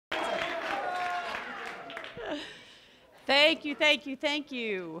Thank you, thank you, thank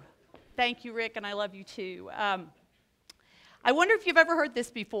you. Thank you, Rick, and I love you too. I wonder if you've ever heard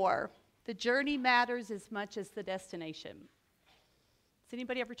this before. The journey matters as much as the destination. Has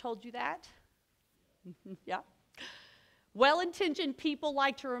anybody ever told you that? Yeah. Well-intentioned people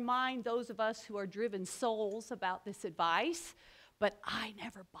like to remind those of us who are driven souls about this advice, but I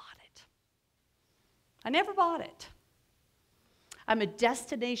never bought it. I never bought it. I'm a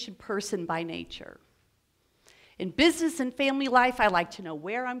destination person by nature. In business and family life, I like to know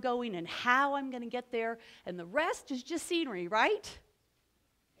where I'm going and how I'm going to get there, and the rest is just scenery, right?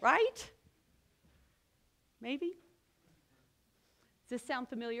 Right? Maybe? Does this sound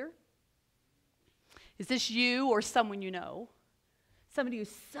familiar? Is this you or someone you know? Somebody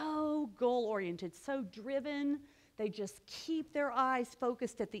who's so goal-oriented, so driven, they just keep their eyes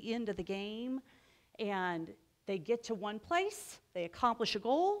focused at the end of the game, and they get to one place, they accomplish a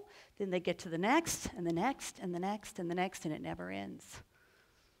goal, then they get to the next, and the next, and the next, and the next, and it never ends.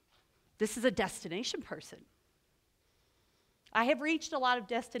 This is a destination person. I have reached a lot of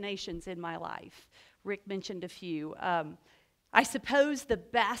destinations in my life. Rick mentioned a few. I suppose the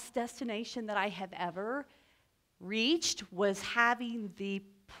best destination that I have ever reached was having the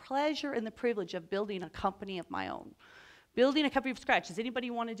pleasure and the privilege of building a company of my own. Building a company from scratch. Does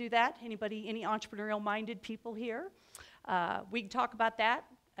anybody want to do that? Anybody, any entrepreneurial-minded people here? We can talk about that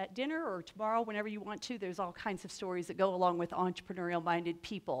at dinner or tomorrow, whenever you want to. There's all kinds of stories that go along with entrepreneurial-minded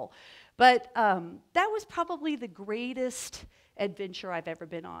people. But that was probably the greatest adventure I've ever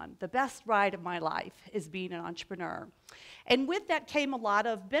been on. The best ride of my life is being an entrepreneur. And with that came a lot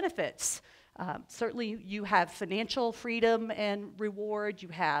of benefits. Certainly, you have financial freedom and reward. You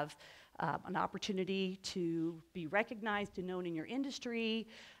have an opportunity to be recognized and known in your industry.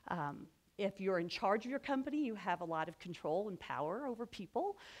 If you're in charge of your company, you have a lot of control and power over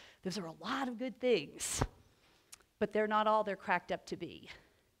people. Those are a lot of good things, but they're not all they're cracked up to be,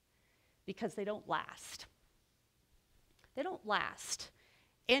 because they don't last. They don't last.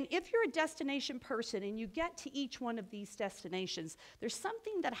 And if you're a destination person and you get to each one of these destinations, there's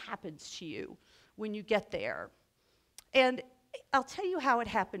something that happens to you when you get there. And I'll tell you how it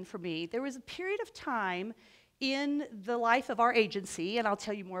happened for me. There was a period of time in the life of our agency, and I'll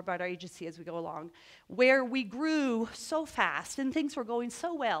tell you more about our agency as we go along, where we grew so fast and things were going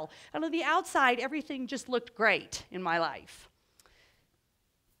so well. And on the outside, everything just looked great in my life.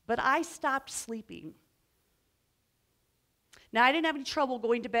 But I stopped sleeping. Now, I didn't have any trouble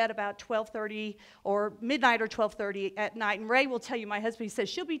going to bed about 12:30 or midnight or 12:30 at night. And Ray will tell you, my husband, he says,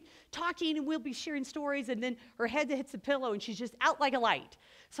 she'll be talking and we'll be sharing stories, and then her head hits the pillow and she's just out like a light.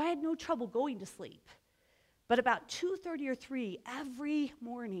 So I had no trouble going to sleep. But about 2:30 or 3 every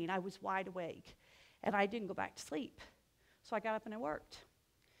morning, I was wide awake, and I didn't go back to sleep. So I got up and I worked.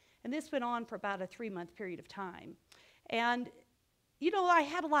 And this went on for about a 3-month period of time. And you know, I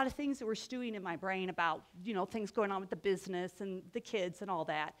had a lot of things that were stewing in my brain about, you know, things going on with the business and the kids and all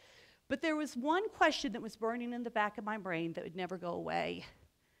that. But there was one question that was burning in the back of my brain that would never go away.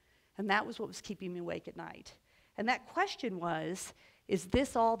 And that was what was keeping me awake at night. And that question was, is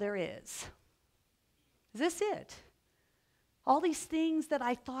this all there is? Is this it? All these things that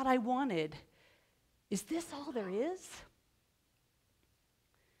I thought I wanted, is this all there is?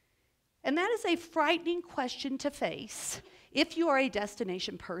 And that is a frightening question to face if you are a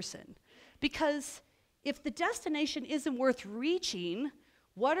destination person. Because if the destination isn't worth reaching,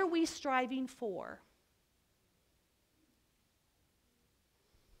 what are we striving for?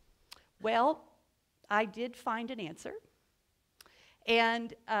 Well, I did find an answer.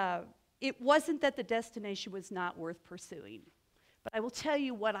 And it wasn't that the destination was not worth pursuing. But I will tell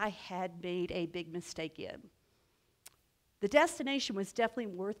you what I had made a big mistake in. The destination was definitely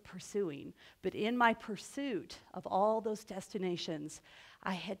worth pursuing, but in my pursuit of all those destinations,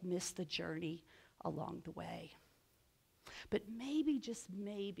 I had missed the journey along the way. But maybe, just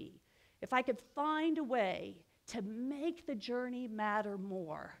maybe, if I could find a way to make the journey matter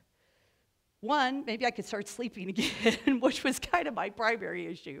more, one, maybe I could start sleeping again, which was kind of my primary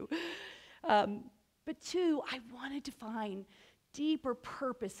issue. But two, I wanted to find deeper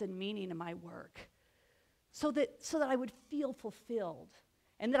purpose and meaning in my work. So that I would feel fulfilled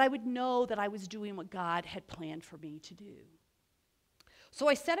and that I would know that I was doing what God had planned for me to do. So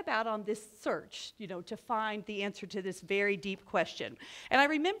I set about on this search, you know, to find the answer to this very deep question. And I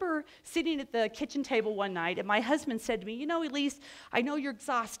remember sitting at the kitchen table one night, and my husband said to me, you know, Elise, I know you're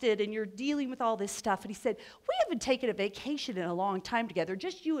exhausted and you're dealing with all this stuff. And he said, we haven't taken a vacation in a long time together,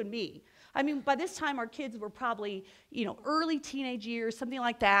 just you and me. I mean, by this time, our kids were probably, you know, early teenage years, something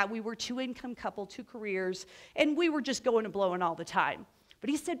like that. We were 2-income couple, 2 careers, and we were just going and blowing all the time. But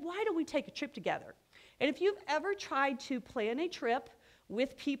he said, why don't we take a trip together? And if you've ever tried to plan a trip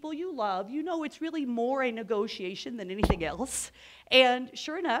with people you love, you know it's really more a negotiation than anything else. And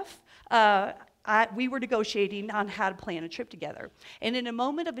sure enough, we were negotiating on how to plan a trip together. And in a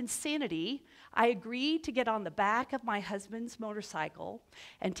moment of insanity, I agreed to get on the back of my husband's motorcycle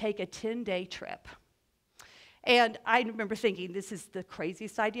and take a 10-day trip. And I remember thinking, this is the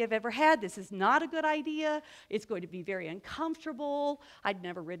craziest idea I've ever had. This is not a good idea. It's going to be very uncomfortable. I'd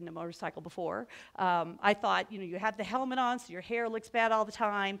never ridden a motorcycle before. I thought, you have the helmet on, so your hair looks bad all the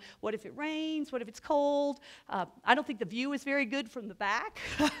time. What if it rains? What if it's cold? I don't think the view is very good from the back.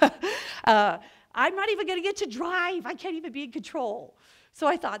 I'm not even going to get to drive. I can't even be in control. So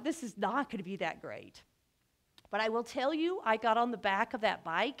I thought, this is not going to be that great. But I will tell you, I got on the back of that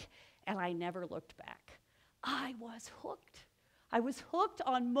bike, and I never looked back. I was hooked. I was hooked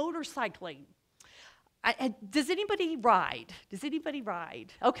on motorcycling. Does anybody ride? Does anybody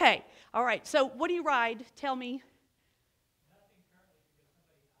ride? Okay, all right. So what do you ride? Tell me.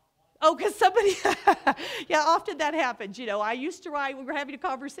 Oh, because somebody, yeah, often that happens. I used to ride, we were having a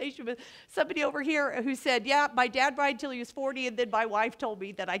conversation with somebody over here who said, yeah, my dad ride till he was 40, and then my wife told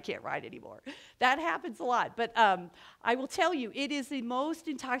me that I can't ride anymore. That happens a lot. But I will tell you, it is the most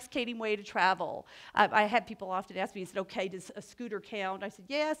intoxicating way to travel. I had people often ask me, is it okay, does a scooter count? I said,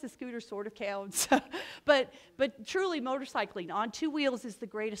 yes, a scooter sort of counts. but truly, motorcycling on two wheels is the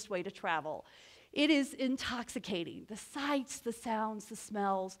greatest way to travel. It is intoxicating. The sights, the sounds, the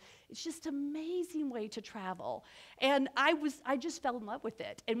smells. It's just an amazing way to travel. And I just fell in love with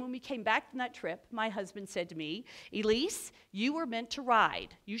it. And when we came back from that trip, my husband said to me, Elise, you were meant to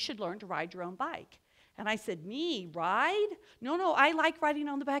ride. You should learn to ride your own bike. And I said, me, ride? No, I like riding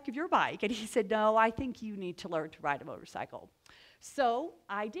on the back of your bike. And he said, no, I think you need to learn to ride a motorcycle. So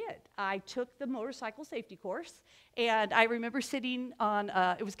I did. I took the motorcycle safety course, and I remember sitting on,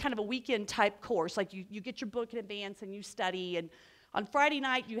 it was kind of a weekend type course, like you get your book in advance and you study, and on Friday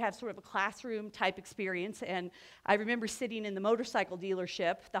night you have sort of a classroom type experience. And I remember sitting in the motorcycle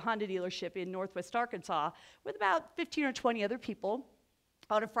dealership, the Honda dealership in Northwest Arkansas, with about 15 or 20 other people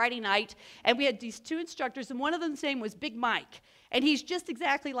on a Friday night, and we had these two instructors, and one of them's name was Big Mike, and he's just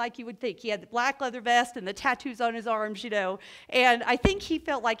exactly like you would think. He had the black leather vest and the tattoos on his arms, and I think he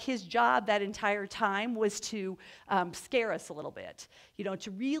felt like his job that entire time was to scare us a little bit,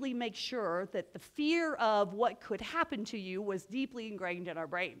 to really make sure that the fear of what could happen to you was deeply ingrained in our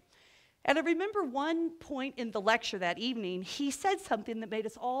brain. And I remember one point in the lecture that evening, he said something that made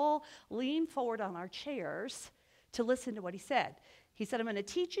us all lean forward on our chairs to listen to what he said. He said, I'm going to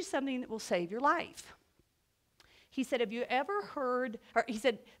teach you something that will save your life. He said, have you ever heard, or he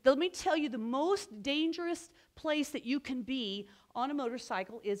said, let me tell you, the most dangerous place that you can be on a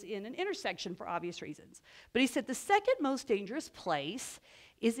motorcycle is in an intersection for obvious reasons. But he said, the second most dangerous place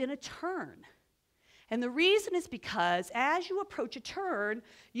is in a turn. And the reason is because as you approach a turn,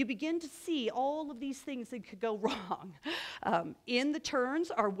 you begin to see all of these things that could go wrong. In the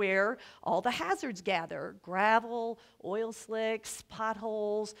turns are where all the hazards gather: gravel, oil slicks,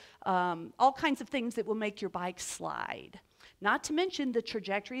 potholes, all kinds of things that will make your bike slide. Not to mention the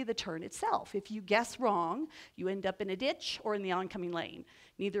trajectory of the turn itself. If you guess wrong, you end up in a ditch or in the oncoming lane,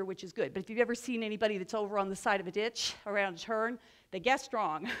 neither of which is good. But if you've ever seen anybody that's over on the side of a ditch around a turn, they guessed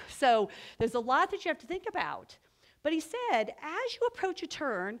wrong. So there's a lot that you have to think about. But he said, as you approach a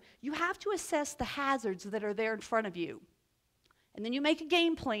turn, you have to assess the hazards that are there in front of you. And then you make a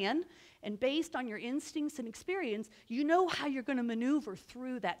game plan, and based on your instincts and experience, you know how you're going to maneuver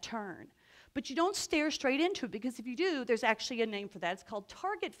through that turn. But you don't stare straight into it, because if you do, there's actually a name for that. It's called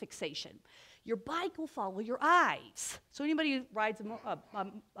target fixation. Your bike will follow your eyes. So anybody who rides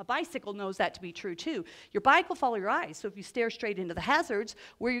a bicycle knows that to be true too. Your bike will follow your eyes. So if you stare straight into the hazards,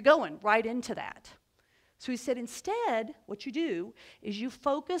 where you're going, right into that. So he said, instead, what you do is you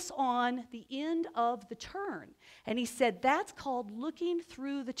focus on the end of the turn. And he said, that's called looking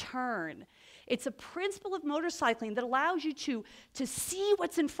through the turn. It's a principle of motorcycling that allows you to see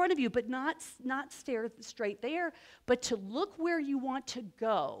what's in front of you, but not stare straight there, but to look where you want to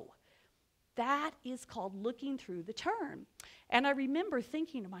go. That is called looking through the turn. And I remember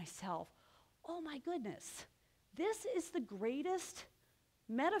thinking to myself, oh my goodness, this is the greatest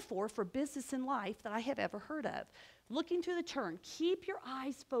metaphor for business and life that I have ever heard of. Looking through the turn. Keep your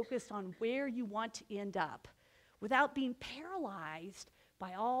eyes focused on where you want to end up without being paralyzed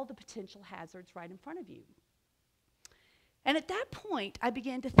by all the potential hazards right in front of you. And at that point, I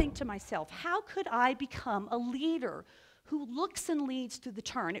began to think to myself, how could I become a leader who looks and leads through the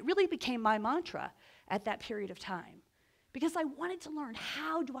turn? It really became my mantra at that period of time. because I wanted to learn,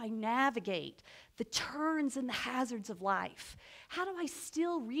 how do I navigate the turns and the hazards of life? How do I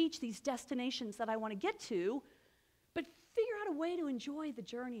still reach these destinations that I want to get to, but figure out a way to enjoy the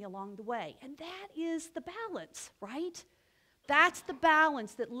journey along the way? And that is the balance, right? That's the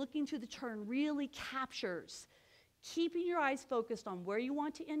balance that Looking Through the Turn really captures. Keeping your eyes focused on where you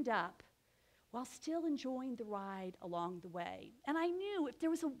want to end up while still enjoying the ride along the way. And I knew if there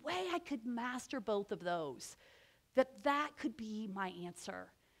was a way I could master both of those, that could be my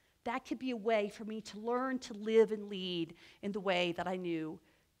answer. That could be a way for me to learn to live and lead in the way that I knew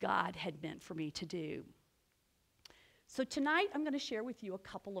God had meant for me to do. So tonight I'm going to share with you a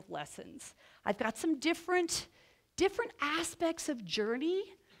couple of lessons. I've got some different aspects of journey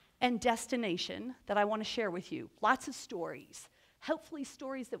and destination that I want to share with you. Lots of stories. Hopefully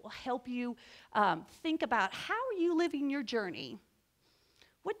stories that will help you think about, how are you living your journey?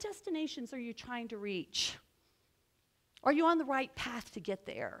 What destinations are you trying to reach? Are you on the right path to get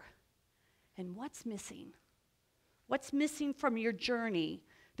there? And what's missing? What's missing from your journey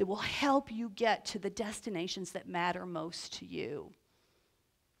that will help you get to the destinations that matter most to you?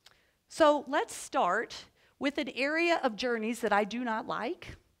 So let's start with an area of journeys that I do not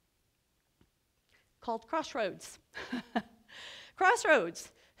like, called crossroads.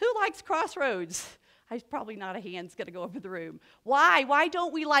 Crossroads. Who likes crossroads? Probably not a hand's going to go over the room. Why? Why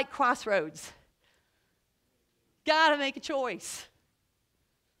don't we like crossroads? Got to make a choice.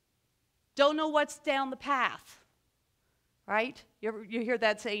 Don't know what's down the path, right? You hear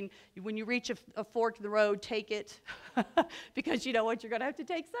that saying, when you reach a fork in the road, take it, because you know what, you're going to have to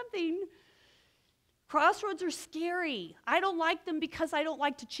take something. Crossroads are scary. I don't like them because I don't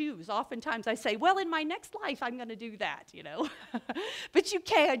like to choose. Oftentimes I say, well, in my next life, I'm going to do that, you know. But you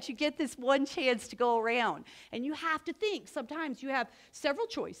can't. You get this one chance to go around. And you have to think. Sometimes you have several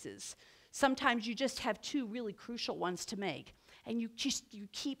choices. Sometimes you just have two really crucial ones to make. And you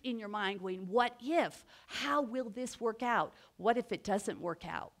keep in your mind going, what if? How will this work out? What if it doesn't work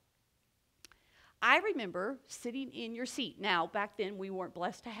out? I remember sitting in your seat. Now, back then, we weren't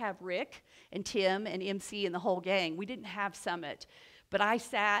blessed to have Rick and Tim and MC and the whole gang. We didn't have Summit. But I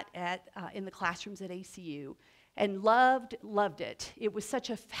sat in the classrooms at ACU and loved it. It was such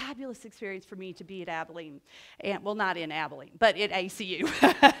a fabulous experience for me to be at Abilene. And, well, not in Abilene, but at ACU.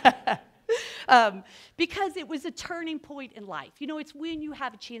 Because it was a turning point in life. You know, it's when you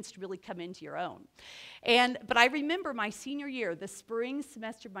have a chance to really come into your own. But I remember my senior year, the spring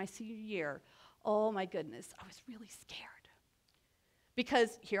semester of my senior year, oh my goodness, I was really scared.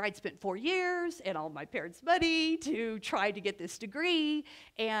 Because here I'd spent 4 years and all my parents' money to try to get this degree,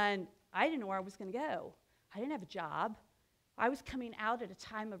 and I didn't know where I was going to go. I didn't have a job. I was coming out at a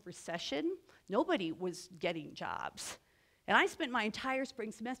time of recession. Nobody was getting jobs. And I spent my entire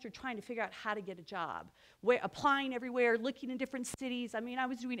spring semester trying to figure out how to get a job, applying everywhere, looking in different cities. I mean, I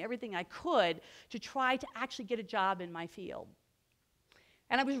was doing everything I could to try to actually get a job in my field.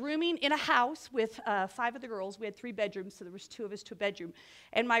 And I was rooming in a house with 5 of the girls. We had 3 bedrooms, so there was 2 of us to a bedroom.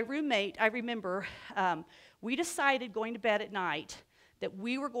 And my roommate, I remember, we decided going to bed at night that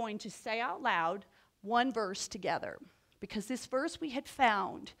we were going to say out loud one verse together, because this verse we had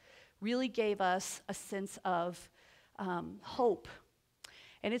found really gave us a sense of hope.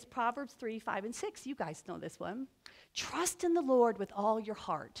 And it's Proverbs 3, 5, and 6. You guys know this one. Trust in the Lord with all your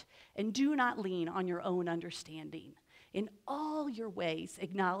heart, and do not lean on your own understanding. In all your ways,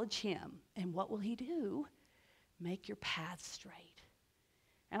 acknowledge him. And what will he do? Make your paths straight.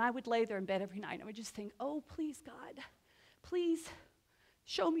 And I would lay there in bed every night, and I would just think, oh, please, God, please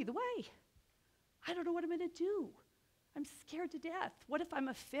show me the way. I don't know what I'm going to do. I'm scared to death. What if I'm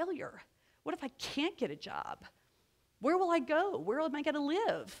a failure? What if I can't get a job? Where will I go? Where am I going to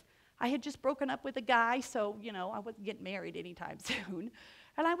live? I had just broken up with a guy, so, you know, I wouldn't get married anytime soon.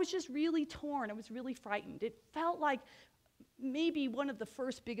 And I was just really torn. I was really frightened. It felt like maybe one of the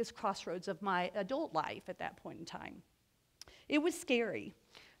first biggest crossroads of my adult life at that point in time. It was scary.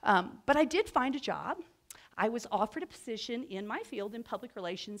 But I did find a job. I was offered a position in my field in public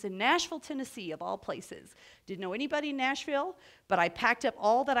relations in Nashville, Tennessee, of all places. Didn't know anybody in Nashville, but I packed up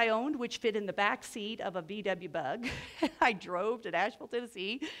all that I owned, which fit in the back seat of a VW Bug. I drove to Nashville,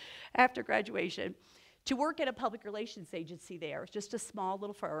 Tennessee after graduation to work at a public relations agency there, just a small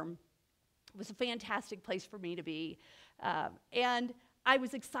little firm. It was a fantastic place for me to be. And I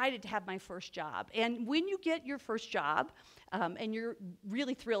was excited to have my first job. And when you get your first job, and you're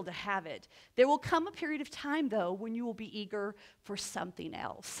really thrilled to have it, there will come a period of time, though, when you will be eager for something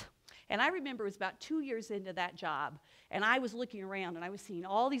else. And I remember it was about 2 years into that job, and I was looking around, and I was seeing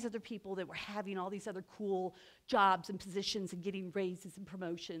all these other people that were having all these other cool jobs and positions and getting raises and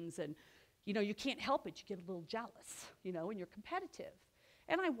promotions. And You know, you can't help it. You get a little jealous, you know, and you're competitive.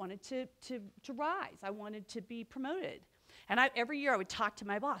 And I wanted to rise. I wanted to be promoted. And every year I would talk to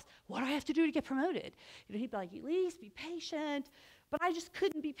my boss, what do I have to do to get promoted? You know, he'd be like, Elise, be patient. But I just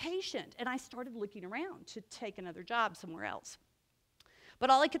couldn't be patient. And I started looking around to take another job somewhere else. But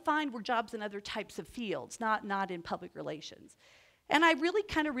all I could find were jobs in other types of fields, not in public relations. And I really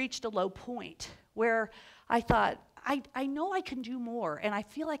kind of reached a low point where I thought, I know I can do more, and I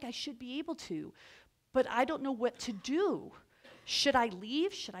feel like I should be able to, but I don't know what to do. Should I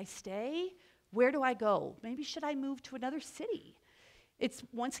leave? Should I stay? Where do I go? Maybe should I move to another city? It's,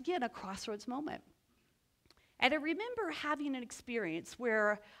 once again, a crossroads moment. And I remember having an experience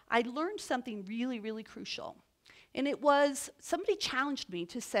where I learned something really, really crucial. And it was, somebody challenged me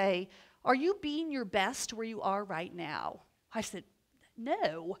to say, are you being your best where you are right now? I said,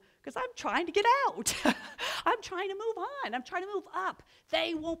 no, because I'm trying to get out. I'm trying to move on. I'm trying to move up.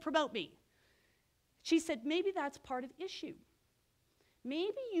 They won't promote me. She said, maybe that's part of the issue.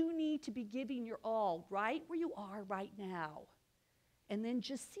 Maybe you need to be giving your all right where you are right now, and then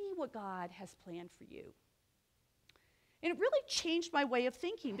just see what God has planned for you. And it really changed my way of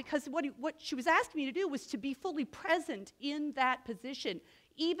thinking, because what she was asking me to do was to be fully present in that position,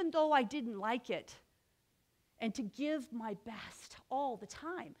 even though I didn't like it, and to give my best all the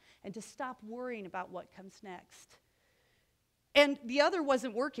time, and to stop worrying about what comes next. And the other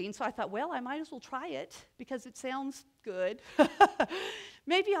wasn't working, so I thought, well, I might as well try it, because it sounds good.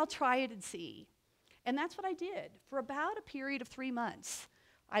 Maybe I'll try it and see. And that's what I did for about a period of 3 months.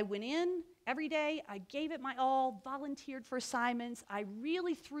 I went in every day, I gave it my all, volunteered for assignments, I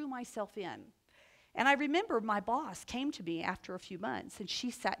really threw myself in. And I remember my boss came to me after a few months, and she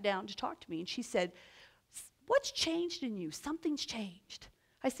sat down to talk to me, and she said, what's changed in you? Something's changed.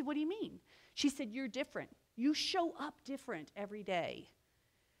 I said, what do you mean? She said, you're different. You show up different every day.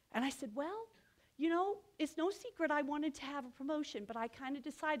 And I said, well, you know, it's no secret I wanted to have a promotion, but I kind of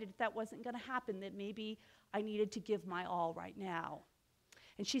decided if that wasn't going to happen, that maybe I needed to give my all right now.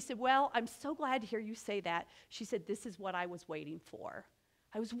 And she said, well, I'm so glad to hear you say that. She said, this is what I was waiting for.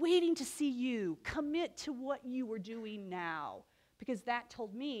 I was waiting to see you commit to what you were doing now, because that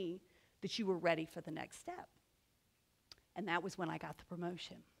told me that you were ready for the next step. And that was when I got the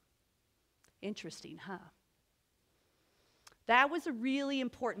promotion. Interesting, huh? That was a really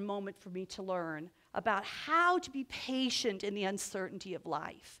important moment for me to learn about how to be patient in the uncertainty of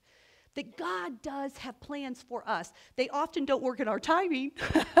life. That God does have plans for us. They often don't work in our timing.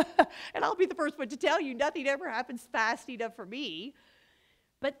 And I'll be the first one to tell you, nothing ever happens fast enough for me.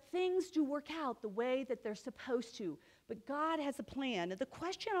 But things do work out the way that they're supposed to. But God has a plan. And the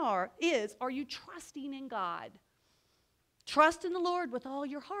question is, are you trusting in God? Trust in the Lord with all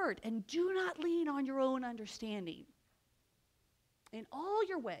your heart, and do not lean on your own understanding. In all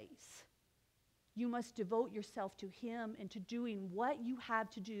your ways, you must devote yourself to Him and to doing what you have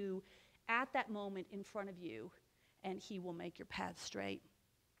to do at that moment in front of you, and He will make your path straight.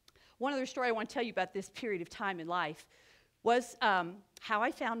 One other story I want to tell you about this period of time in life was how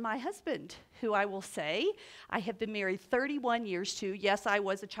I found my husband, who I will say I have been married 31 years to. Yes, I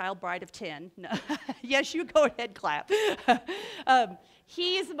was a child bride of 10. No. Yes, you go ahead, clap.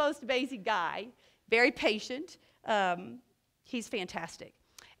 He is the most amazing guy, very patient. He's fantastic.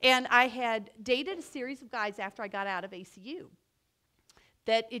 And I had dated a series of guys after I got out of ACU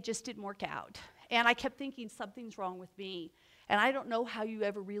that it just didn't work out. And I kept thinking something's wrong with me. And I don't know how you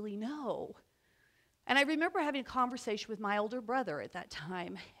ever really know. And I remember having a conversation with my older brother at that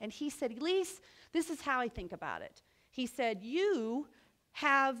time. And he said, Elise, this is how I think about it. He said, you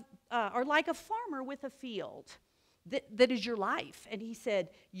are like a farmer with a field. That is your life. And he said,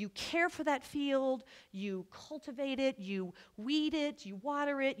 you care for that field, you cultivate it, you weed it, you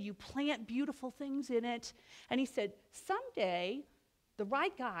water it, you plant beautiful things in it. And he said, someday the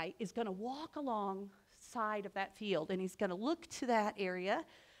right guy is going to walk alongside of that field, and he's going to look to that area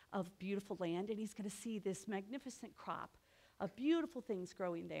of beautiful land, and he's going to see this magnificent crop of beautiful things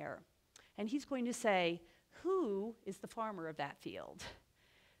growing there. And he's going to say, who is the farmer of that field?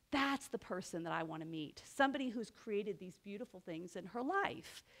 That's the person that I want to meet, somebody who's created these beautiful things in her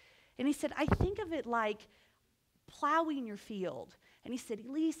life. And he said, I think of it like plowing your field. And he said,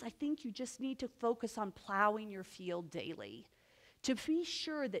 Elise, I think you just need to focus on plowing your field daily to be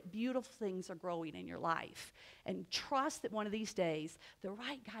sure that beautiful things are growing in your life. And trust that one of these days, the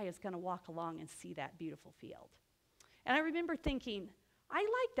right guy is going to walk along and see that beautiful field. And I remember thinking, I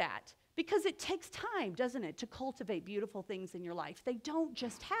like that. Because it takes time, doesn't it, to cultivate beautiful things in your life. They don't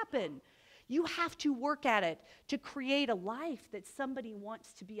just happen. You have to work at it to create a life that somebody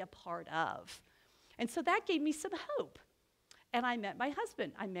wants to be a part of. And so that gave me some hope. and I met my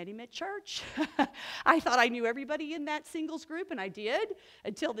husband. I met him at church. I thought I knew everybody in that singles group, and I did,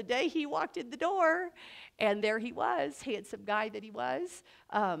 until the day he walked in the door. And there he was, handsome guy that he was.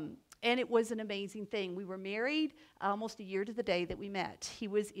 And it was an amazing thing. We were married almost a year to the day that we met. He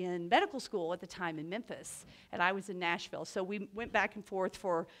was in medical school at the time in Memphis, and I was in Nashville. So we went back and forth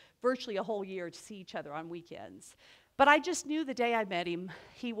for virtually a whole year to see each other on weekends. But I just knew the day I met him,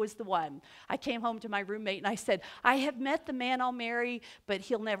 he was the one. I came home to my roommate and I said, I have met the man I'll marry, but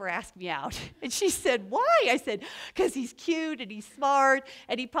he'll never ask me out. And she said, why? I said, because he's cute and he's smart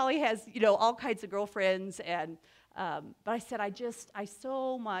and he probably has, all kinds of girlfriends. And but I said, I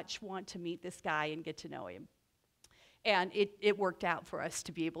so much want to meet this guy and get to know him. And it worked out for us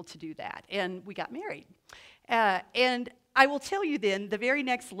to be able to do that. And we got married. And I will tell you then, the very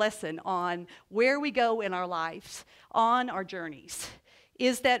next lesson on where we go in our lives, on our journeys,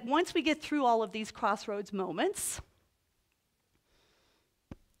 is that once we get through all of these crossroads moments,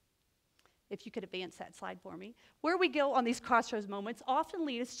 if you could advance that slide for me, where we go on these crossroads moments often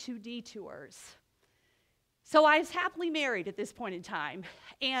lead us to detours. So I was happily married at this point in time,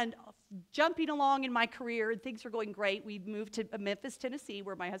 and jumping along in my career, and things were going great. We moved to Memphis, Tennessee,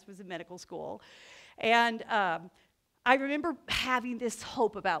 where my husband was in medical school, and I remember having this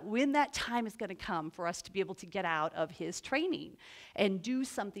hope about when that time is going to come for us to be able to get out of his training and do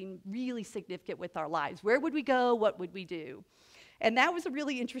something really significant with our lives. Where would we go? What would we do? And that was a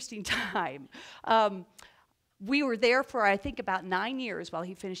really interesting time. We were there for, I think, about 9 years while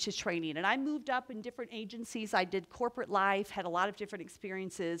he finished his training. And I moved up in different agencies. I did corporate life, had a lot of different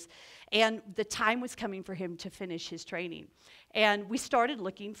experiences. And the time was coming for him to finish his training. And we started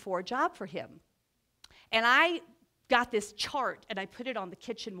looking for a job for him. And I got this chart, and I put it on the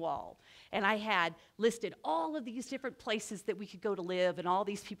kitchen wall. And I had listed all of these different places that we could go to live and all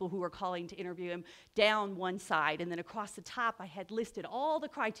these people who were calling to interview him down one side. And then across the top, I had listed all the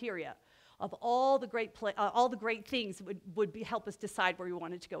criteria of all the great things that would help us decide where we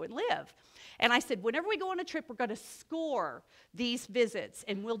wanted to go and live. And I said, whenever we go on a trip, we're going to score these visits,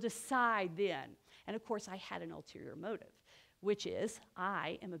 and we'll decide then. And of course, I had an ulterior motive, which is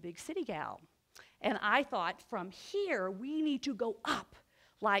I am a big city gal. And I thought, from here, we need to go up,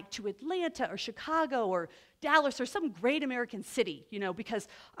 like to Atlanta or Chicago or Dallas or some great American city, because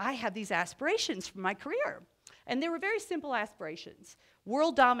I have these aspirations for my career. And they were very simple aspirations.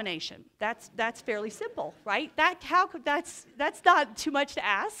 World domination. That's fairly simple, right? That's not too much to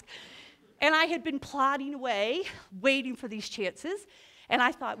ask. And I had been plodding away, waiting for these chances. And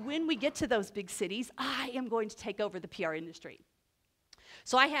I thought, when we get to those big cities, I am going to take over the PR industry.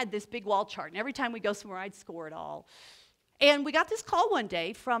 So I had this big wall chart, and every time we go somewhere, I'd score it all. And we got this call one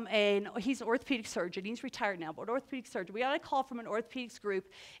day from he's an orthopedic surgeon. He's retired now, but an orthopedic surgeon. We got a call from an orthopedics group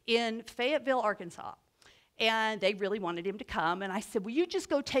in Fayetteville, Arkansas. And they really wanted him to come. And I said, will you just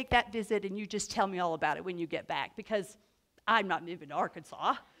go take that visit and you just tell me all about it when you get back? Because I'm not moving to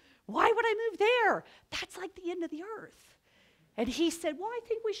Arkansas. Why would I move there? That's like the end of the earth. And he said, well, I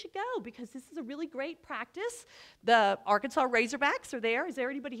think we should go because this is a really great practice. The Arkansas Razorbacks are there. Is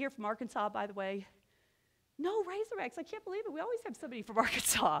there anybody here from Arkansas, by the way? No, Razorbacks. I can't believe it. We always have somebody from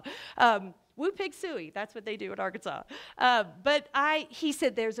Arkansas. Woo Pig Suey. That's what they do in Arkansas. He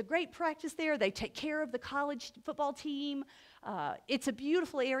said, there's a great practice there. They take care of the college football team. It's a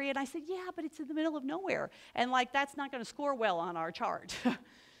beautiful area. And I said, yeah, but it's in the middle of nowhere. And that's not going to score well on our chart.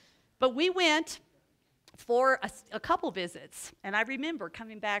 But we went for a couple visits. And I remember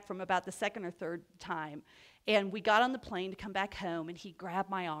coming back from about the second or third time. And we got on the plane to come back home, and he grabbed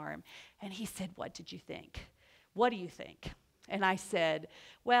my arm, and he said, what did you think? What do you think? And I said,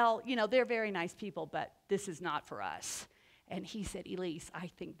 well, they're very nice people, but this is not for us. And he said, Elise, I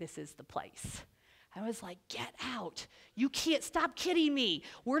think this is the place. I was like, get out. You can't stop kidding me.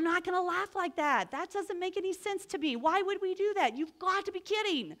 We're not going to laugh like that. That doesn't make any sense to me. Why would we do that? You've got to be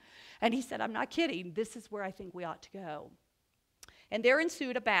kidding. And he said, I'm not kidding. This is where I think we ought to go. And there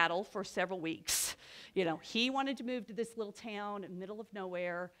ensued a battle for several weeks. He wanted to move to this little town in the middle of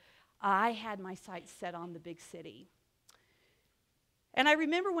nowhere. I had my sights set on the big city. And I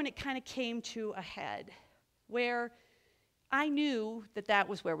remember when it kind of came to a head where I knew that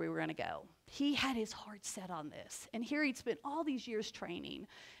was where we were going to go. He had his heart set on this. And here he'd spent all these years training,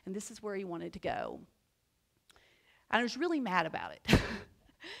 and this is where he wanted to go. And I was really mad about it.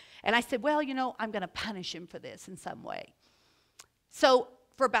 And I said, well, I'm going to punish him for this in some way. So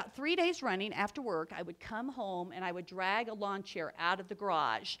for about 3 days running after work, I would come home and I would drag a lawn chair out of the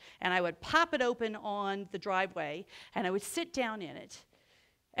garage and I would pop it open on the driveway and I would sit down in it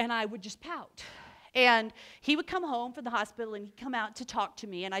and I would just pout. And he would come home from the hospital and he'd come out to talk to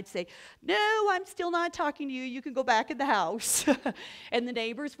me, and I'd say, "No, I'm still not talking to you. You can go back in the house." And the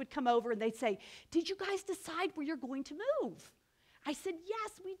neighbors would come over and they'd say, "Did you guys decide where you're going to move?" I said,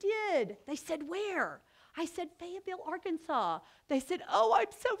 "Yes, we did." They said, "Where?" I said, "Fayetteville, Arkansas." They said, "Oh,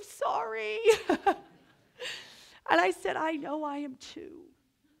 I'm so sorry." And I said, "I know I am too,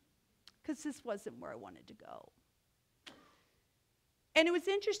 because this wasn't where I wanted to go." And it was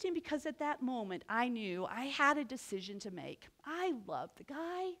interesting because at that moment, I knew I had a decision to make. I loved the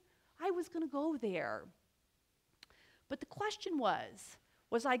guy. I was going to go there. But the question was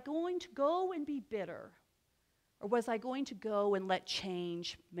I going to go and be bitter? Or was I going to go and let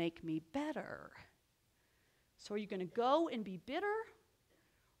change make me better? So are you going to go and be bitter?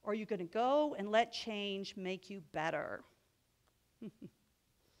 Or are you going to go and let change make you better?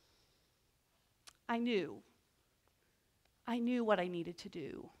 I knew what I needed to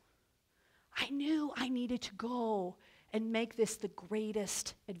do. I knew I needed to go and make this the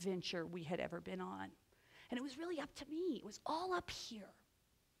greatest adventure we had ever been on. And it was really up to me. It was all up here.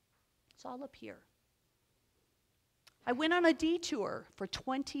 It's all up here. I went on a detour for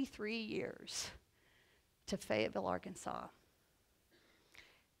 23 years to Fayetteville, Arkansas.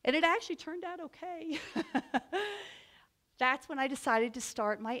 And it actually turned out okay. That's when I decided to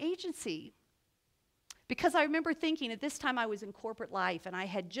start my agency. Because I remember thinking at this time I was in corporate life and I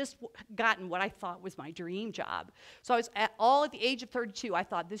had just gotten what I thought was my dream job. So I was at the age of 32, I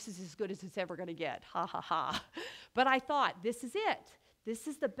thought this is as good as it's ever going to get. Ha ha ha. But I thought this is it. This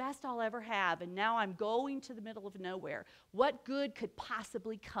is the best I'll ever have, and now I'm going to the middle of nowhere. What good could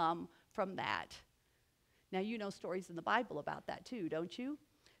possibly come from that? Now you know stories in the Bible about that too, don't you?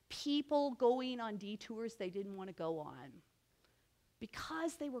 People going on detours they didn't want to go on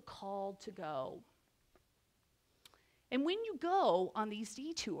because they were called to go. And when you go on these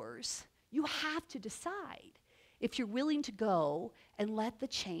detours, you have to decide if you're willing to go and let the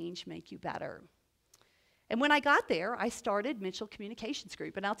change make you better. And when I got there, I started Mitchell Communications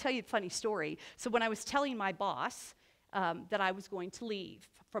Group. And I'll tell you a funny story. So when I was telling my boss that I was going to leave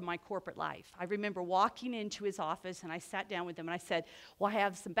from my corporate life, I remember walking into his office and I sat down with him and I said, "Well, I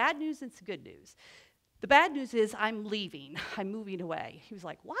have some bad news and some good news. The bad news is I'm leaving. I'm moving away." He was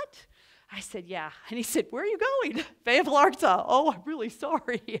like, "What?" I said, "Yeah." And he said, "Where are you going?" "Fayetteville, Arkansas." "Oh, I'm really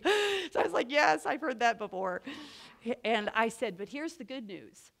sorry." So I was like, "Yes, I've heard that before." And I said, "But here's the good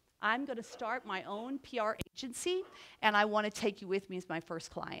news. I'm going to start my own PR agency, and I want to take you with me as my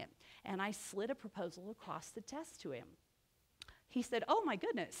first client." And I slid a proposal across the desk to him. He said, "Oh, my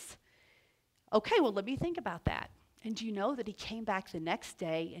goodness. Okay, well, let me think about that." And do you know that he came back the next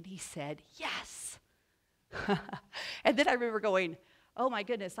day and he said, "Yes." And then I remember going, "Oh my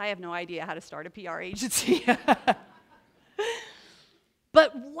goodness, I have no idea how to start a PR agency."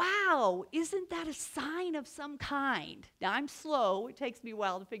 But wow, isn't that a sign of some kind? Now I'm slow, it takes me a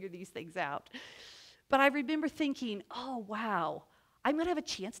while to figure these things out. But I remember thinking, oh wow, I'm gonna have a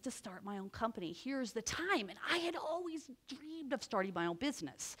chance to start my own company. Here's the time. And I had always dreamed of starting my own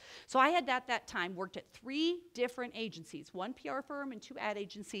business. So I had at that time worked at 3 different agencies, 1 PR firm and 2 ad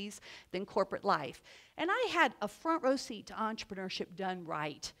agencies, then corporate life. And I had a front row seat to entrepreneurship done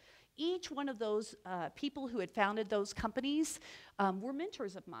right. Each one of those people who had founded those companies were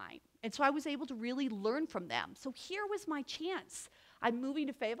mentors of mine. And so I was able to really learn from them. So here was my chance. I'm moving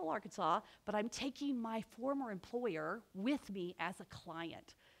to Fayetteville, Arkansas, but I'm taking my former employer with me as a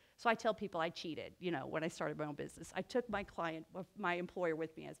client. So I tell people I cheated, when I started my own business. I took my employer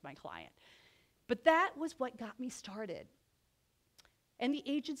with me as my client. But that was what got me started. And the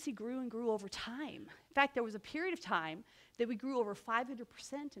agency grew and grew over time. In fact, there was a period of time that we grew over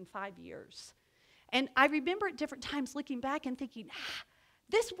 500% in 5 years. And I remember at different times looking back and thinking,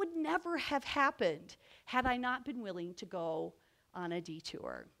 this would never have happened had I not been willing to go on a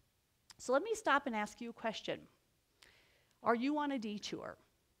detour. So let me stop and ask you a question. Are you on a detour?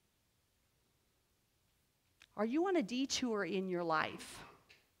 Are you on a detour in your life?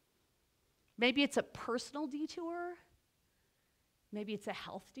 Maybe it's a personal detour. Maybe it's a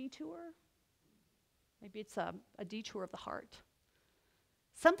health detour. Maybe it's a detour of the heart.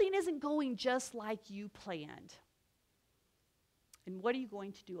 Something isn't going just like you planned. And what are you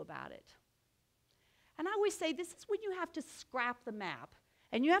going to do about it? And I always say this is when you have to scrap the map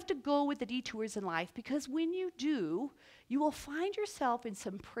and you have to go with the detours in life, because when you do, you will find yourself in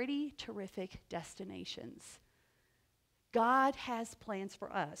some pretty terrific destinations. God has plans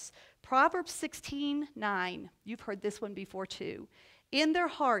for us. Proverbs 16:9, you've heard this one before too. In their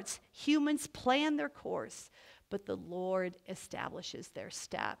hearts, humans plan their course, but the Lord establishes their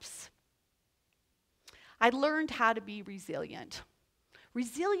steps. I learned how to be resilient.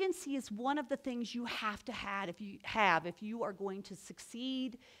 Resiliency is one of the things you have to have if you are going to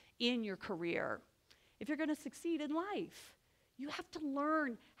succeed in your career. If you're going to succeed in life, you have to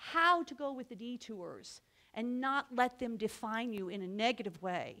learn how to go with the detours and not let them define you in a negative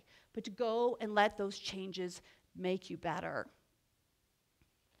way, but to go and let those changes make you better.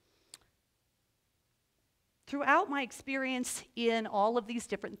 Throughout my experience in all of these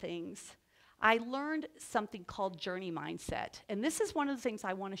different things, I learned something called journey mindset. And this is one of the things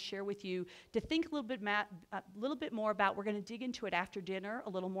I want to share with you to think a little bit more about. We're going to dig into it after dinner a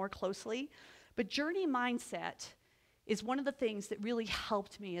little more closely. But journey mindset is one of the things that really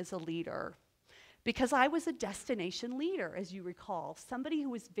helped me as a leader, because I was a destination leader, as you recall, somebody who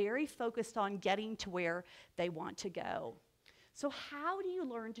was very focused on getting to where they want to go. So how do you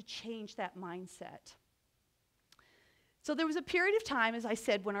learn to change that mindset? So there was a period of time, as I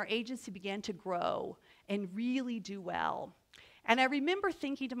said, when our agency began to grow and really do well. And I remember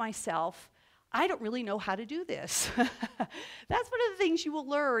thinking to myself, I don't really know how to do this. That's one of the things you will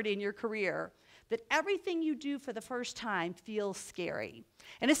learn in your career, that everything you do for the first time feels scary.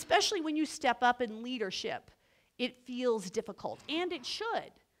 And especially when you step up in leadership, it feels difficult. And it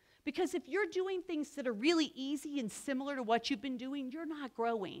should. Because if you're doing things that are really easy and similar to what you've been doing, you're not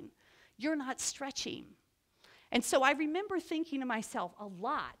growing. You're not stretching. And so I remember thinking to myself a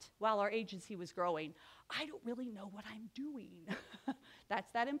lot while our agency was growing, I don't really know what I'm doing.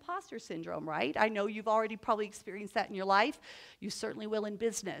 That's that imposter syndrome, right? I know you've already probably experienced that in your life. You certainly will in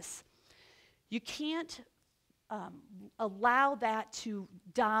business. You can't allow that to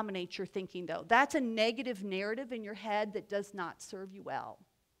dominate your thinking, though. That's a negative narrative in your head that does not serve you well.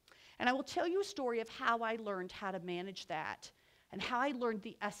 And I will tell you a story of how I learned how to manage that and how I learned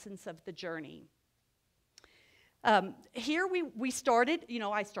the essence of the journey. Here we started,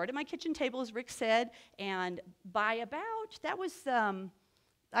 I started my kitchen table, as Rick said, and by about, that was,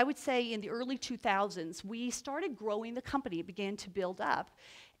 I would say in the early 2000s, we started growing the company. It began to build up.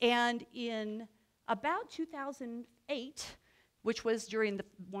 And in about 2008, which was during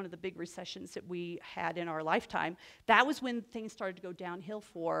one of the big recessions that we had in our lifetime, that was when things started to go downhill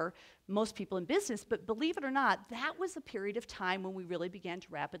for most people in business. But believe it or not, that was a period of time when we really began to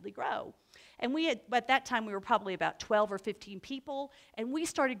rapidly grow. And at that time, we were probably about 12 or 15 people, and we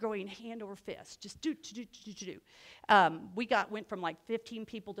started growing hand over fist, just do. We went from like 15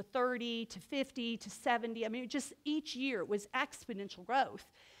 people to 30 to 50 to 70. I mean, just each year it was exponential growth.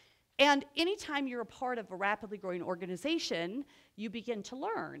 And anytime you're a part of a rapidly growing organization, you begin to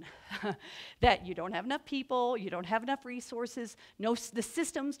learn that you don't have enough people, you don't have enough resources, the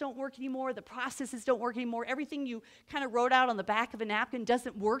systems don't work anymore, the processes don't work anymore, everything you kind of wrote out on the back of a napkin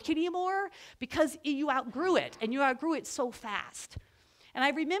doesn't work anymore because you outgrew it, and you outgrew it so fast. And I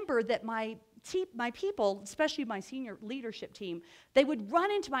remember that my people, especially my senior leadership team, they would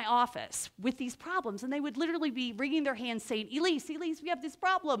run into my office with these problems, and they would literally be wringing their hands saying, Elise, we have this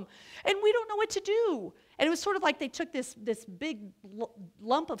problem, and we don't know what to do. And it was sort of like they took this big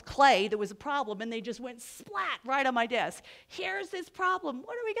lump of clay that was a problem, and they just went splat right on my desk. Here's this problem.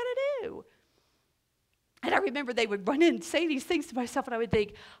 What are we going to do? And I remember they would run in and say these things to myself, and I would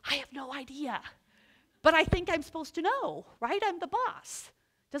think, I have no idea. But I think I'm supposed to know, right? I'm the boss.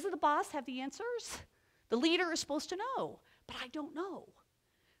 Doesn't the boss have the answers? The leader is supposed to know, but I don't know.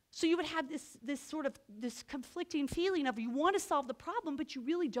 So you would have this conflicting feeling of you want to solve the problem, but you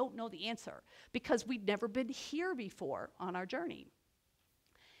really don't know the answer because we'd never been here before on our journey.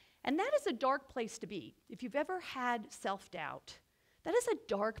 And that is a dark place to be. If you've ever had self-doubt, that is a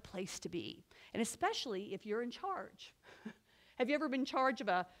dark place to be, and especially if you're in charge. Have you ever been in charge of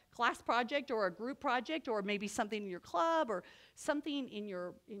a class project or a group project or maybe something in your club or something in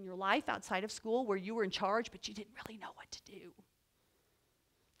your life outside of school where you were in charge but you didn't really know what to do?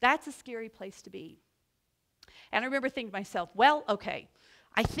 That's a scary place to be. And I remember thinking to myself, well, okay,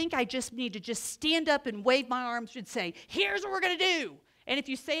 I think I just need to just stand up and wave my arms and say, here's what we're going to do. And if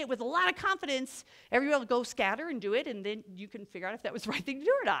you say it with a lot of confidence, everyone will go scatter and do it, and then you can figure out if that was the right thing to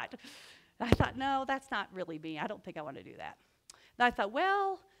do or not. And I thought, no, that's not really me. I don't think I want to do that. And I thought,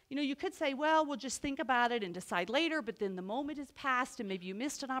 well, you could say, well, we'll just think about it and decide later, but then the moment has passed and maybe you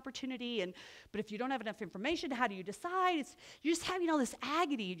missed an opportunity, but if you don't have enough information, how do you decide? You're just having all this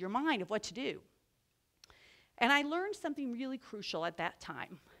agony in your mind of what to do. And I learned something really crucial at that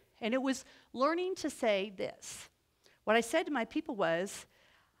time, and it was learning to say this. What I said to my people was,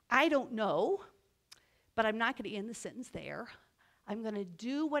 I don't know, but I'm not going to end the sentence there. I'm going to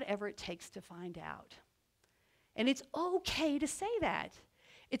do whatever it takes to find out. And it's okay to say that.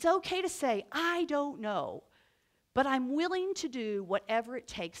 It's okay to say, I don't know, but I'm willing to do whatever it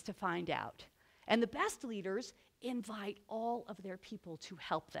takes to find out. And the best leaders invite all of their people to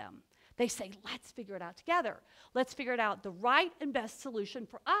help them. They say, let's figure it out together. Let's figure it out the right and best solution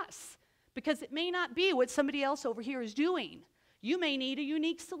for us, because it may not be what somebody else over here is doing. You may need a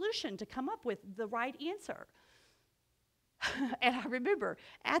unique solution to come up with the right answer. And I remember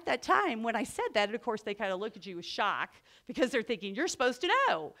at that time when I said that, and of course they kind of look at you with shock because they're thinking, you're supposed to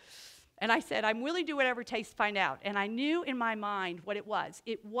know. And I said, I'm willing to do whatever it takes to find out. And I knew in my mind what it was.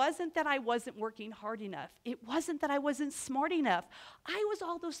 It wasn't that I wasn't working hard enough. It wasn't that I wasn't smart enough. I was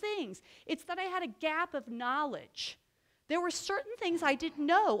all those things. It's that I had a gap of knowledge. There were certain things I didn't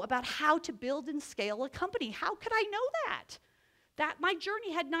know about how to build and scale a company. How could I know that? That my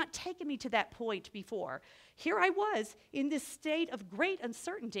journey had not taken me to that point before. Here I was in this state of great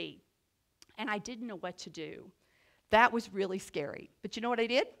uncertainty, and I didn't know what to do. That was really scary. But you know what I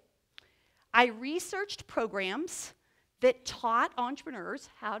did? I researched programs that taught entrepreneurs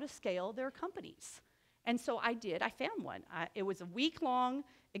how to scale their companies. And so I did. I found one. It was a week-long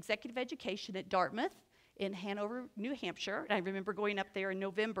executive education at Dartmouth in Hanover, New Hampshire. And I remember going up there in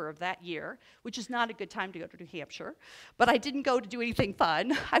November of that year, which is not a good time to go to New Hampshire. But I didn't go to do anything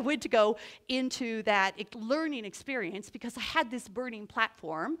fun. I went to go into that learning experience because I had this burning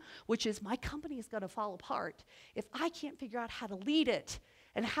platform, which is my company is going to fall apart if I can't figure out how to lead it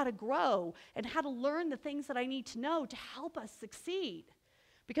and how to grow and how to learn the things that I need to know to help us succeed.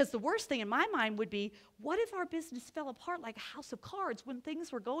 Because the worst thing in my mind would be, what if our business fell apart like a house of cards when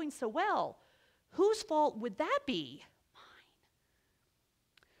things were going so well? Whose fault would that be? Mine.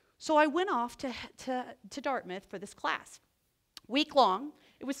 So I went off to Dartmouth for this class. Week long.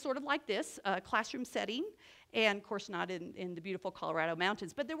 It was sort of like this, classroom setting, and of course not in the beautiful Colorado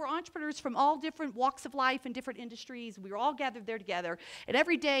mountains, but there were entrepreneurs from all different walks of life and different industries. We were all gathered there together, and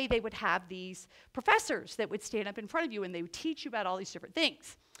every day they would have these professors that would stand up in front of you, and they would teach you about all these different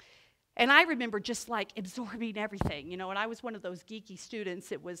things. And I remember just like absorbing everything, and I was one of those geeky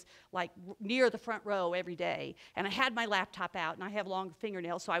students. It was like near the front row every day, and I had my laptop out, and I have long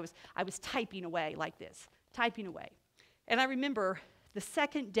fingernails, so I was typing away like this, typing away. And I remember the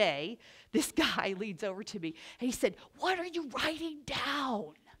second day, this guy leads over to me, and he said, "What are you writing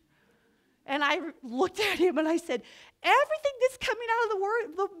down?" And I looked at him, and I said, "Everything that's coming out of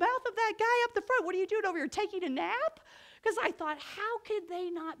the mouth of that guy up the front. What are you doing over here, taking a nap?" Because I thought, how could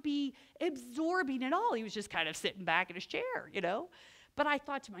they not be absorbing it all? He was just kind of sitting back in his chair, But I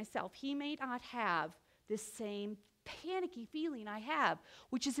thought to myself, he may not have this same panicky feeling I have,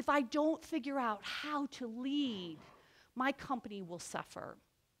 which is if I don't figure out how to lead, my company will suffer.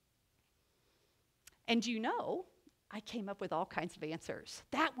 And I came up with all kinds of answers.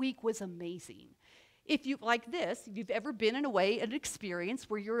 That week was amazing. If you've ever been in an experience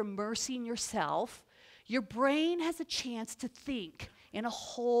where you're immersing yourself, your brain has a chance to think in a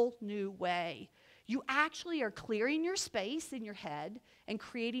whole new way. You actually are clearing your space in your head and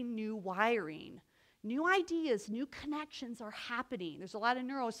creating new wiring. New ideas, new connections are happening. There's a lot of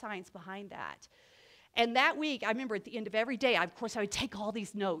neuroscience behind that. And that week, I remember at the end of every day, I would take all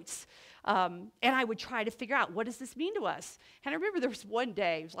these notes, and I would try to figure out, what does this mean to us? And I remember there was one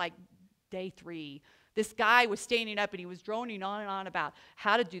day, it was like day 3, this guy was standing up and he was droning on and on about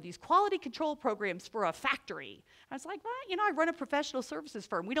how to do these quality control programs for a factory. I was like, well, I run a professional services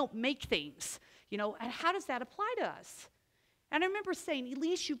firm. We don't make things, and how does that apply to us? And I remember saying,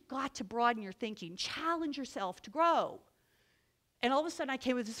 Elise, you've got to broaden your thinking, challenge yourself to grow. And all of a sudden I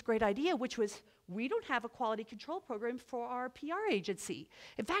came with this great idea, which was, we don't have a quality control program for our PR agency.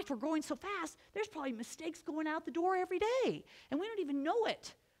 In fact, we're growing so fast, there's probably mistakes going out the door every day, and we don't even know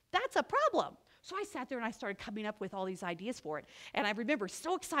it. That's a problem. So I sat there and I started coming up with all these ideas for it. And I remember,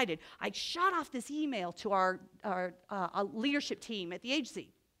 so excited, I shot off this email to our leadership team at the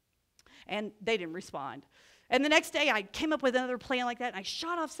agency, and they didn't respond. And the next day, I came up with another plan like that, and I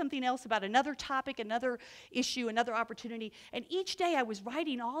shot off something else about another topic, another issue, another opportunity. And each day, I was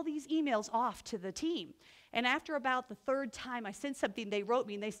writing all these emails off to the team. And after about the third time I sent something, they wrote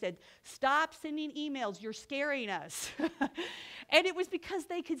me, and they said, "Stop sending emails. You're scaring us." And it was because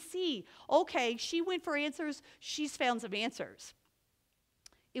they could see, okay, she went for answers. She's found some answers.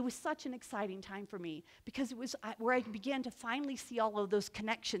 It was such an exciting time for me because it was where I began to finally see all of those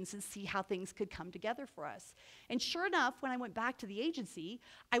connections and see how things could come together for us. And sure enough, when I went back to the agency,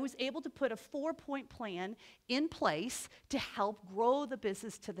 I was able to put a 4-point plan in place to help grow the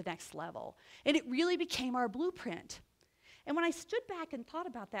business to the next level. And it really became our blueprint. And when I stood back and thought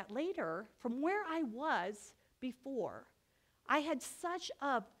about that later, from where I was before, I had such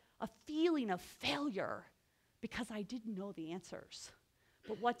a feeling of failure because I didn't know the answers.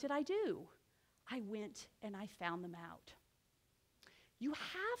 But what did I do? I went and I found them out. You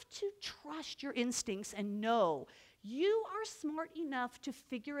have to trust your instincts and know you are smart enough to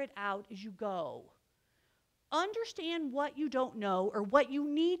figure it out as you go. Understand what you don't know or what you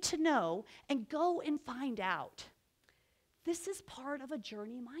need to know and go and find out. This is part of a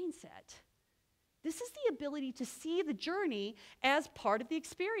journey mindset. This is the ability to see the journey as part of the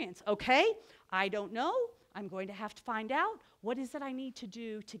experience. Okay, I don't know. I'm going to have to find out. What is it I need to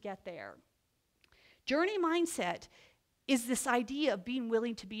do to get there? Journey mindset is this idea of being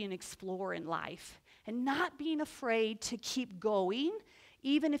willing to be an explorer in life and not being afraid to keep going,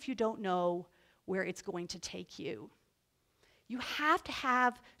 even if you don't know where it's going to take you. You have to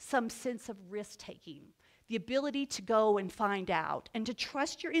have some sense of risk-taking, the ability to go and find out, and to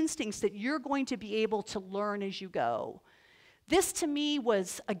trust your instincts that you're going to be able to learn as you go. This, to me,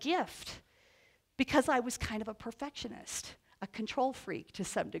 was a gift because I was kind of a perfectionist, a control freak to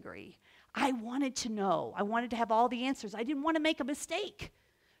some degree. I wanted to know. I wanted to have all the answers. I didn't want to make a mistake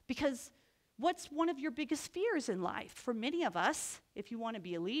because what's one of your biggest fears in life? For many of us, if you want to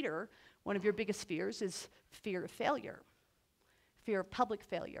be a leader, one of your biggest fears is fear of failure, fear of public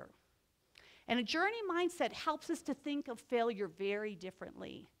failure. And a journey mindset helps us to think of failure very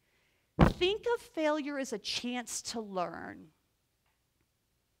differently. Think of failure as a chance to learn.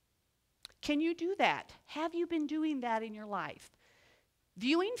 Can you do that? Have you been doing that in your life?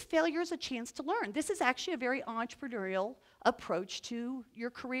 Viewing failure as a chance to learn. This is actually a very entrepreneurial approach to your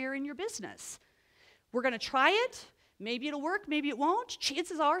career and your business. We're going to try it. Maybe it'll work, maybe it won't.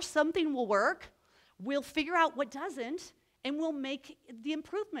 Chances are something will work. We'll figure out what doesn't, and we'll make the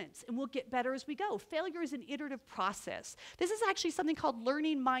improvements, and we'll get better as we go. Failure is an iterative process. This is actually something called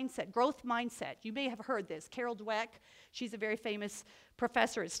learning mindset, growth mindset. You may have heard this. Carol Dweck, she's a very famous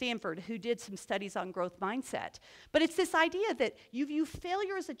professor at Stanford who did some studies on growth mindset. But it's this idea that you view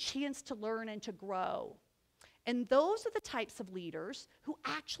failure as a chance to learn and to grow. And those are the types of leaders who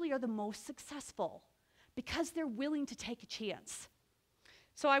actually are the most successful because they're willing to take a chance.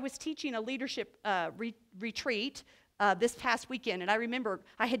 So I was teaching a leadership retreat this past weekend, and I remember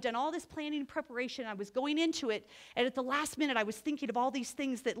I had done all this planning and preparation. I was going into it, and at the last minute, I was thinking of all these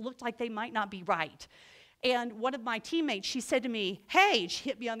things that looked like they might not be right. And one of my teammates, she said to me, "Hey," she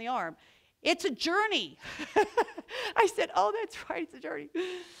hit me on the arm, "it's a journey." I said, "Oh, that's right, it's a journey."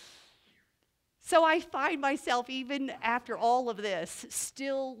 So I find myself, even after all of this,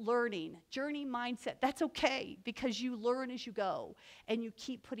 still learning. Journey mindset, that's okay, because you learn as you go, and you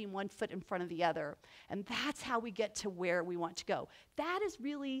keep putting one foot in front of the other. And that's how we get to where we want to go. That is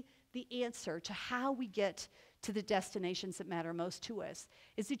really the answer to how we get to the destinations that matter most to us,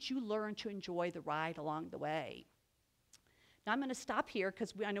 is that you learn to enjoy the ride along the way. Now I'm going to stop here,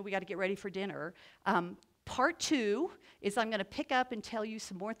 because I know we got to get ready for dinner. Part 2 is I'm going to pick up and tell you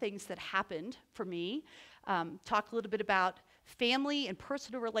some more things that happened for me, talk a little bit about family and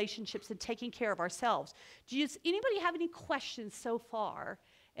personal relationships and taking care of ourselves. Does anybody have any questions so far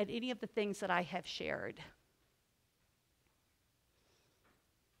at any of the things that I have shared?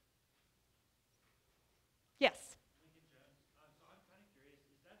 Yes? So I'm kind of curious,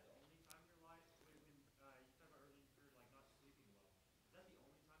 is that the only time in your life, when you talked about earlier in your career, like not sleeping well, is that the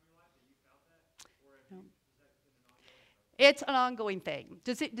only time in your life that you felt that? Or has that been an ongoing process? It's an ongoing thing.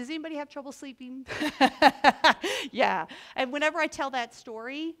 Does anybody have trouble sleeping? Yeah. And whenever I tell that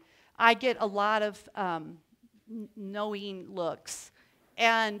story, I get a lot of knowing looks.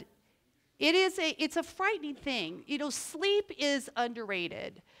 And it's a frightening thing. You know, sleep is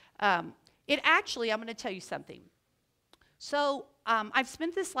underrated. It actually, I'm going to tell you something. So I've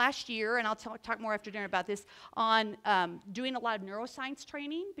spent this last year, and I'll talk more after dinner about this, on doing a lot of neuroscience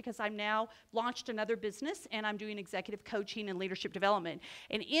training, because I'm now launched another business, and I'm doing executive coaching and leadership development.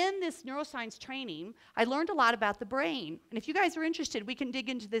 And in this neuroscience training, I learned a lot about the brain. And if you guys are interested, we can dig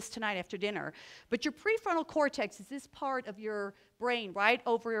into this tonight after dinner. But your prefrontal cortex is this part of your brain right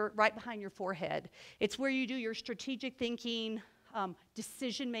behind your forehead. It's where you do your strategic thinking,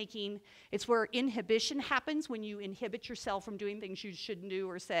 decision-making. It's where inhibition happens, when you inhibit yourself from doing things you shouldn't do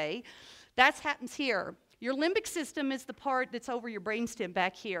or say. That happens here. Your limbic system is the part that's over your brainstem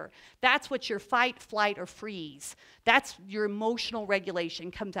back here. That's what your fight, flight, or freeze. That's your emotional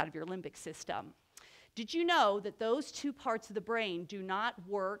regulation, comes out of your limbic system. Did you know that those two parts of the brain do not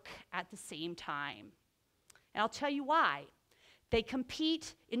work at the same time? And I'll tell you why. They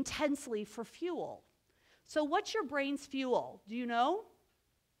compete intensely for fuel. So what's your brain's fuel? Do you know?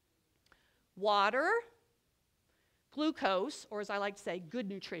 Water, glucose, or as I like to say, good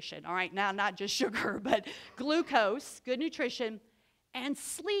nutrition. All right, now not just sugar, but glucose, good nutrition, and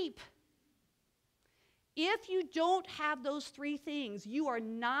sleep. If you don't have those three things, you are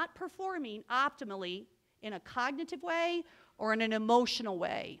not performing optimally in a cognitive way or in an emotional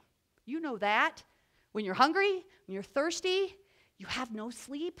way. You know that. When you're hungry, when you're thirsty, you have no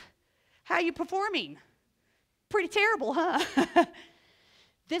sleep. How are you performing? Pretty terrible, huh?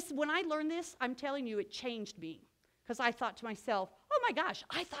 When I learned this, I'm telling you, it changed me. Because I thought to myself, oh my gosh,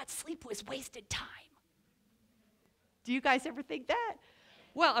 I thought sleep was wasted time. Do you guys ever think that?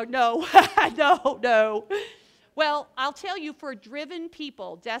 Well, no, no. Well, I'll tell you, for driven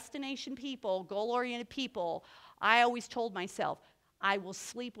people, destination people, goal-oriented people, I always told myself, I will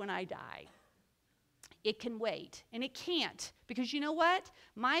sleep when I die. It can wait, and it can't, because you know what?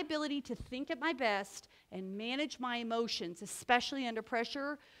 My ability to think at my best and manage my emotions, especially under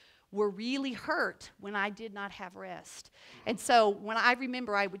pressure, were really hurt when I did not have rest. And so when I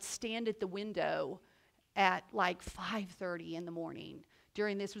remember, I would stand at the window at like 5:30 in the morning.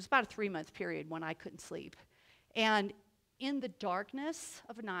 During this, it was about a 3-month period when I couldn't sleep. And in the darkness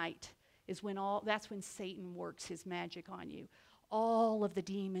of night that's when Satan works his magic on you. All of the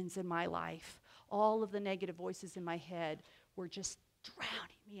demons in my life, all of the negative voices in my head were just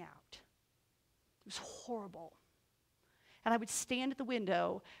drowning me out. It was horrible. And I would stand at the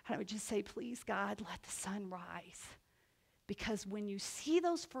window and I would just say, please, God, let the sun rise. Because when you see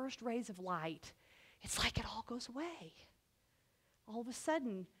those first rays of light, it's like it all goes away. All of a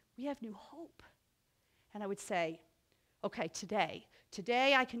sudden, we have new hope. And I would say, okay, today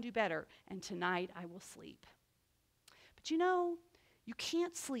I can do better, and tonight I will sleep. But you know, you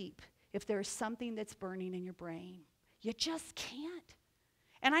can't sleep if there's something that's burning in your brain. You just can't.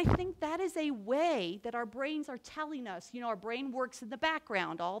 And I think that is a way that our brains are telling us. You know, our brain works in the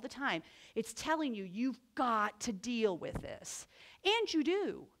background all the time. It's telling you, you've got to deal with this. And you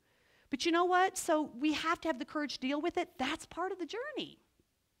do. But you know what? So we have to have the courage to deal with it. That's part of the journey.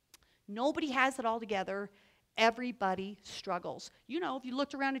 Nobody has it all together. Everybody struggles. You know, if you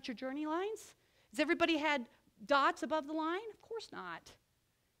looked around at your journey lines, has everybody had dots above the line? Of course not.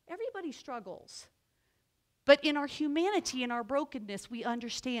 Everybody struggles. But in our humanity, in our brokenness, we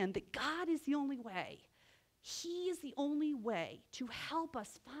understand that God is the only way. He is the only way to help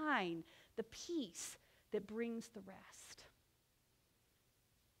us find the peace that brings the rest.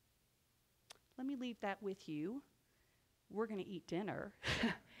 Let me leave that with you. We're going to eat dinner,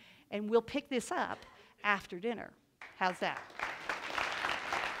 and we'll pick this up after dinner. How's that?